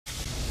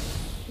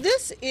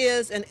This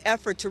is an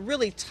effort to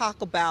really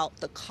talk about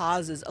the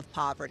causes of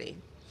poverty,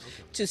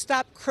 to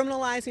stop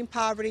criminalizing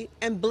poverty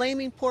and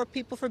blaming poor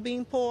people for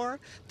being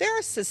poor. There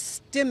are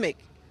systemic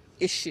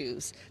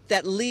issues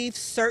that leave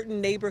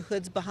certain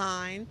neighborhoods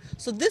behind.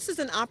 So this is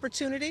an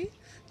opportunity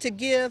to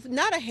give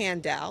not a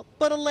handout,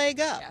 but a leg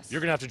up. Yes.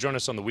 You're going to have to join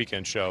us on the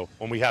weekend show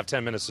when we have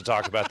 10 minutes to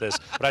talk about this.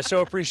 But I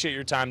so appreciate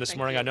your time this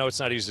morning. You. I know it's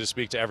not easy to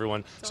speak to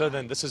everyone. So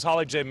then this is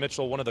Holly J.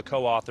 Mitchell, one of the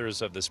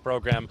co-authors of this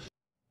program.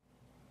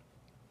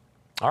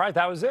 All right,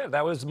 that was it.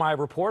 That was my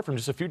report from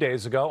just a few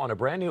days ago on a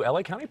brand new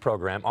LA County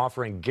program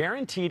offering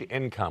guaranteed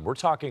income. We're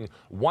talking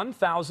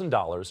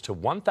 $1,000 to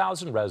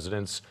 1,000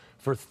 residents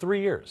for 3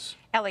 years.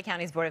 LA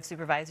County's Board of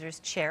Supervisors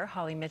Chair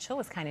Holly Mitchell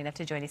was kind enough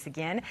to join us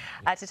again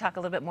to talk a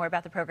little bit more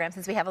about the program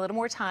since we have a little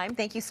more time.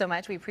 Thank you so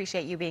much. We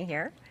appreciate you being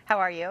here. How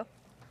are you?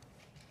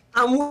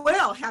 I'm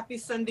well. Happy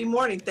Sunday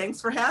morning. Thanks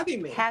for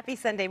having me. Happy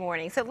Sunday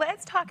morning. So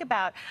let's talk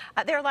about,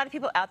 there are a lot of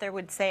people out there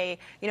would say,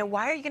 you know,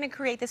 why are you going to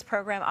create this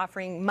program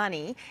offering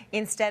money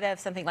instead of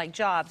something like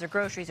jobs or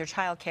groceries or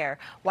childcare?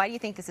 Why do you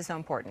think this is so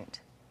important?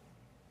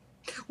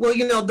 Well,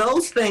 you know,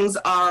 those things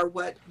are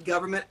what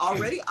government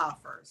already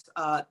offers.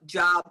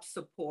 Job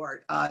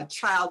support,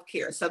 child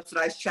care,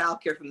 subsidized child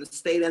care from the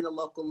state and the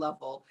local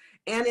level,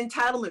 and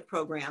entitlement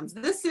programs.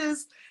 This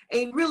is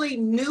a really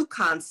new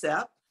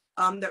concept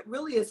that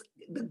really is,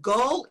 the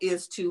goal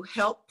is to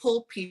help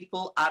pull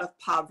people out of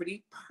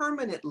poverty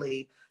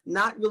permanently,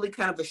 not really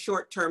kind of a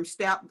short-term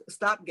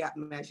stopgap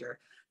measure.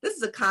 This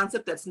is a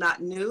concept that's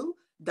not new.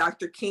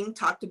 Dr. King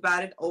talked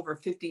about it over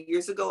 50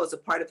 years ago as a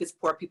part of his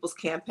Poor People's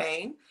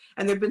Campaign.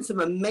 And there have been some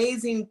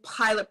amazing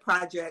pilot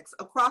projects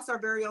across our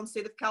very own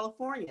state of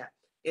California,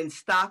 in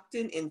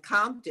Stockton, in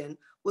Compton,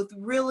 with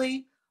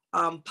really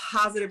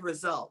positive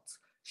results,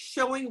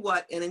 showing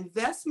what an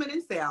investment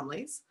in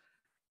families,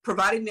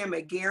 providing them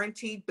a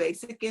guaranteed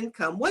basic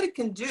income, what it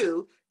can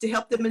do to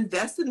help them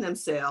invest in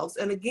themselves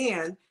and,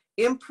 again,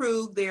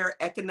 improve their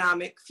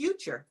economic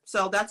future.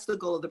 So that's the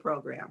goal of the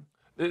program.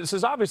 This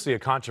is obviously a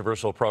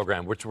controversial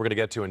program, which we're going to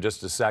get to in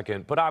just a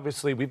second. But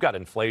obviously, we've got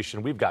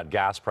inflation, we've got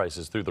gas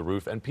prices through the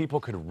roof, and people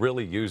could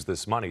really use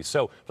this money.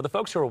 So for the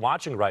folks who are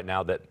watching right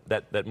now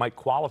that might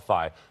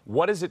qualify,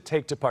 what does it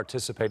take to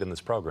participate in this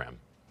program?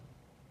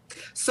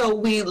 So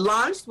we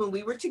launched when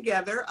we were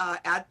together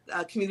at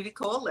Community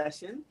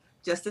Coalition.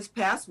 Just this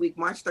past week,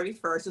 March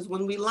 31st, is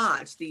when we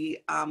launched. The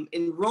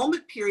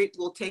enrollment period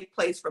will take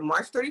place from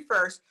March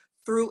 31st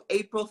through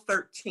April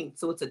 13th.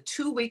 So it's a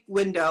 2-week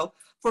window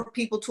for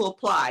people to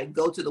apply.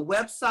 Go to the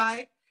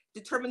website,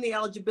 determine the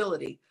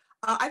eligibility.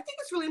 I think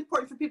it's really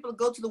important for people to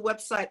go to the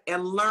website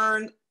and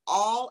learn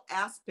all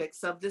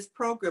aspects of this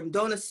program.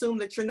 Don't assume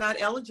that you're not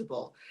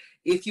eligible.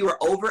 If you are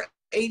over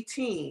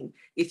 18,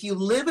 if you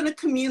live in a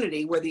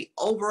community where the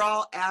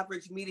overall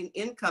average median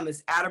income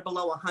is at or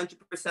below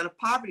 100% of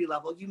poverty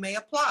level, you may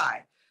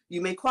apply.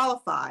 You may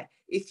qualify.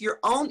 If your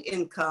own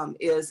income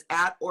is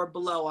at or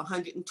below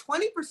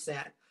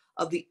 120%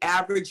 of the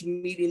average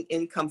median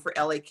income for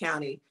LA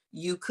County,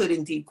 you could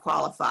indeed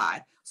qualify.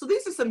 So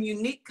these are some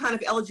unique kind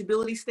of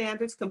eligibility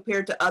standards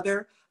compared to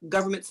other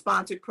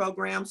government-sponsored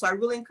programs. So I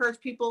really encourage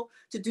people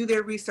to do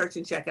their research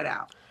and check it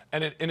out.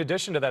 And in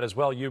addition to that as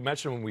well, you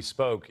mentioned when we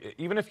spoke,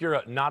 even if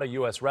you're not a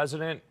U.S.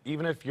 resident,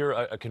 even if you're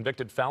a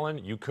convicted felon,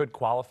 you could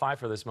qualify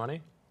for this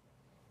money?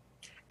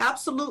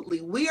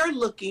 Absolutely. We're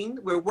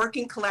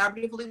working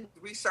collaboratively with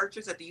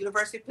researchers at the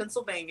University of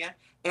Pennsylvania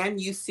and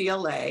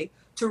UCLA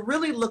to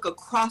really look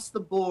across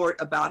the board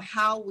about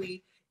how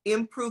we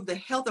improve the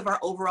health of our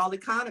overall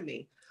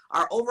economy.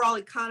 Our overall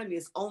economy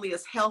is only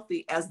as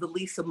healthy as the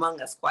least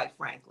among us, quite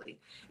frankly.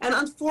 And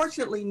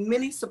unfortunately,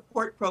 many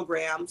support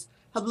programs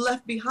have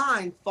left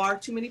behind far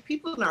too many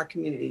people in our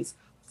communities,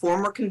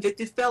 former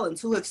convicted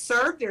felons who have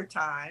served their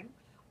time,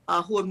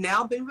 who have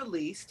now been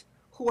released,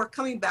 who are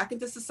coming back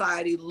into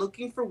society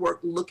looking for work,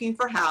 looking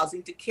for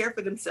housing to care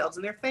for themselves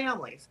and their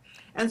families.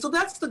 And so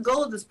that's the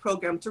goal of this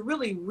program, to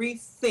really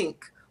rethink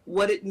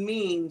what it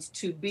means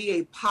to be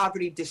a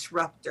poverty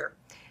disruptor.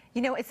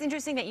 You know, it's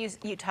interesting that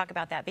you talk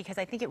about that, because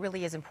I think it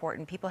really is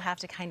important. People have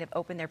to kind of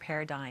open their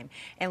paradigm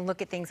and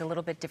look at things a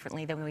little bit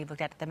differently than we've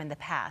looked at them in the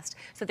past.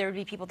 So there would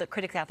be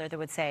critics out there that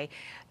would say,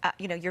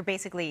 you know, you're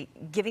basically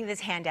giving this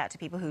handout to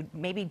people who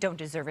maybe don't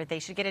deserve it. They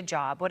should get a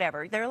job,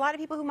 whatever. There are a lot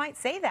of people who might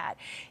say that.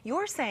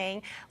 You're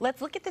saying,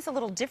 let's look at this a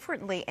little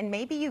differently, and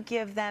maybe you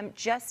give them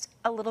just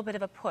a little bit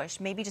of a push,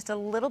 maybe just a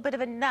little bit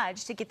of a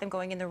nudge to get them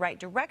going in the right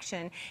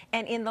direction.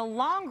 And in the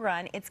long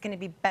run, it's going to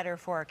be better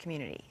for our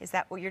community. Is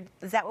that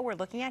what we're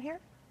looking at here?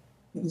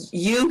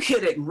 You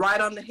hit it right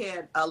on the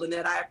head,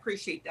 Lynette. I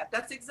appreciate that.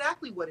 That's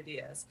exactly what it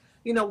is.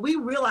 You know, we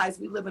realize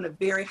we live in a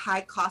very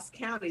high-cost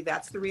county.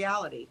 That's the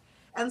reality.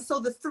 And so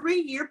the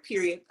 3-year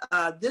period,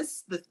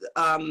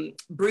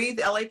 Breathe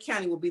LA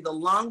County will be the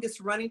longest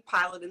running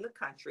pilot in the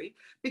country,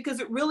 because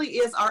it really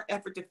is our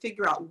effort to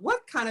figure out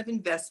what kind of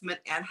investment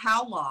and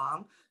how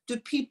long do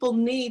people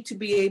need to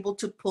be able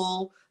to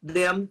pull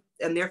them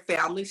and their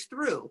families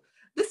through.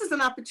 This is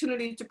an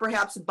opportunity to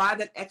perhaps buy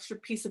that extra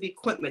piece of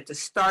equipment to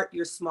start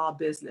your small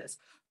business.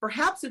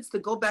 Perhaps it's to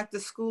go back to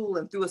school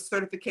and through a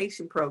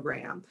certification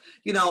program.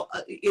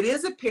 It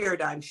is a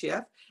paradigm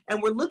shift,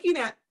 and we're looking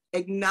at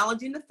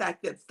acknowledging the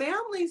fact that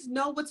families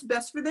know what's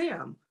best for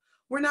them.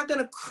 We're not going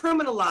to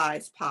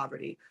criminalize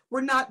poverty.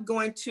 We're not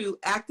going to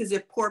act as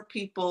if poor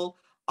people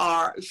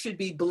should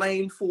be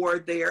blamed for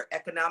their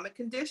economic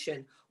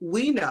condition.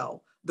 We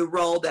know the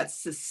role that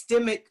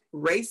systemic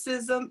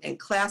racism and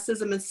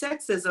classism and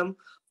sexism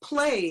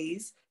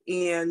plays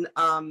in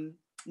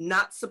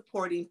not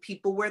supporting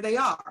people where they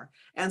are.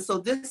 And so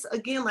this,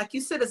 again, like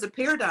you said, is a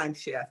paradigm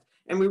shift.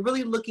 And we're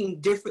really looking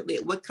differently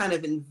at what kind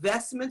of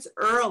investments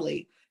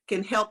early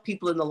can help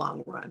people in the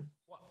long run.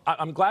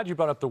 I'm glad you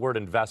brought up the word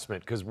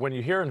investment, because when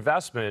you hear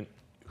investment,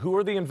 who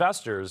are the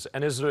investors?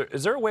 And is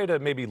there a way to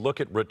maybe look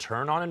at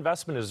return on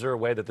investment? Is there a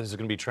way that this is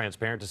going to be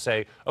transparent to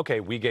say, okay,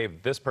 we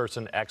gave this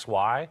person X,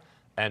 Y,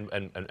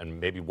 and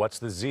maybe what's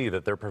the Z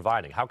that they're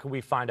providing? How can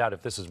we find out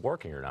if this is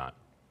working or not?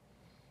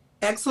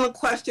 Excellent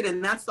question,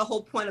 and that's the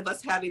whole point of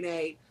us having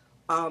a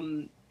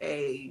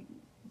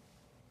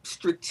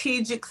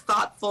strategic,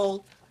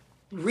 thoughtful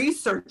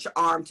research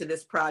arm to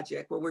this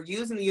project, where we're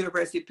using the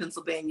University of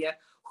Pennsylvania,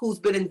 who's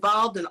been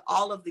involved in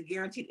all of the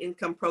guaranteed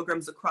income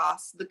programs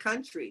across the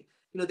country.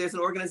 There's an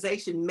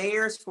organization,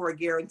 Mayors for a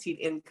Guaranteed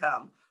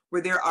Income,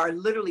 where there are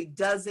literally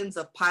dozens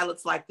of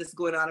pilots like this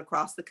going on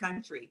across the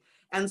country.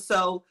 And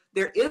so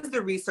there is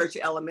the research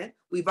element.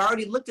 We've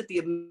already looked at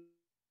the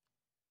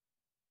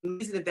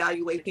amazing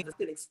evaluation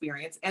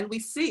experience, and we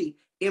see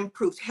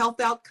improved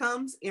health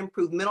outcomes,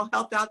 improved mental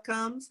health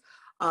outcomes,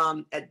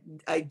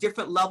 a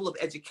different level of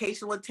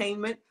educational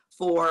attainment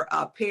for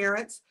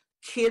parents,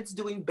 kids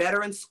doing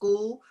better in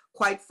school,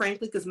 quite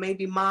frankly, because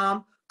maybe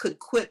mom could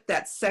quit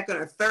that second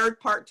or third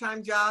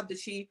part-time job that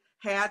she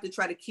had to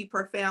try to keep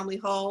her family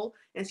whole,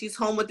 and she's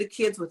home with the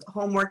kids with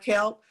homework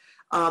help.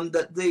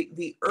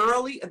 The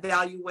early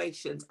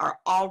evaluations are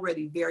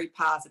already very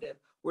positive.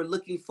 We're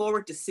looking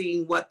forward to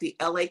seeing what the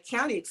LA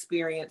County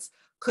experience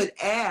could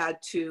add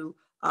to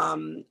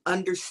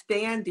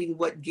understanding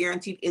what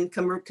guaranteed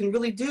income can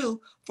really do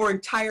for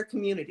entire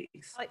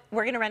communities.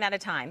 We're going to run out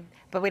of time,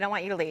 but we don't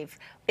want you to leave.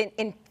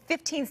 In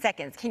 15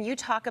 seconds, can you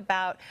talk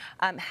about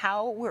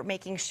how we're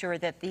making sure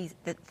that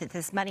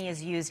this money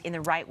is used in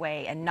the right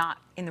way and not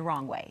in the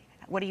wrong way?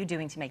 What are you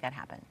doing to make that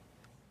happen?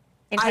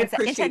 In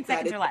 10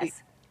 seconds or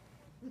less.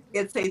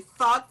 It's a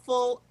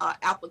thoughtful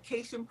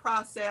application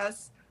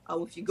process.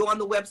 If you go on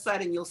the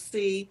website, and you'll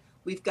see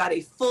we've got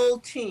a full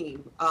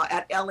team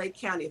at LA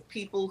County of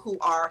people who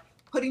are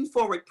putting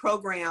forward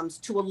programs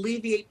to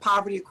alleviate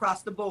poverty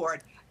across the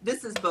board.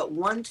 This is but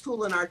one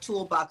tool in our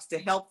toolbox to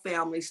help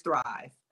families thrive.